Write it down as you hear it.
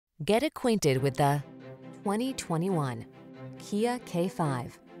Get acquainted with the 2021 Kia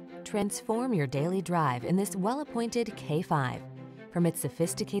K5. Transform your daily drive in this well-appointed K5. From its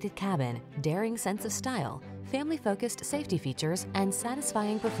sophisticated cabin, daring sense of style, family-focused safety features, and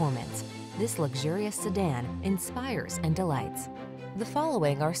satisfying performance, this luxurious sedan inspires and delights. The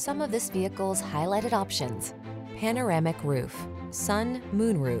following are some of this vehicle's highlighted options: panoramic roof, sun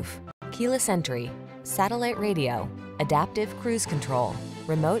moonroof, keyless entry, satellite radio, adaptive cruise control,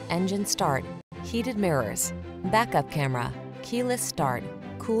 remote engine start, heated mirrors, backup camera, keyless start,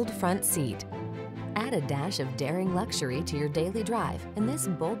 cooled front seat. Add a dash of daring luxury to your daily drive in this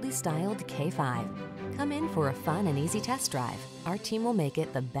boldly styled K5. Come in for a fun and easy test drive. Our team will make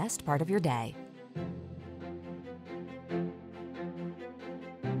it the best part of your day.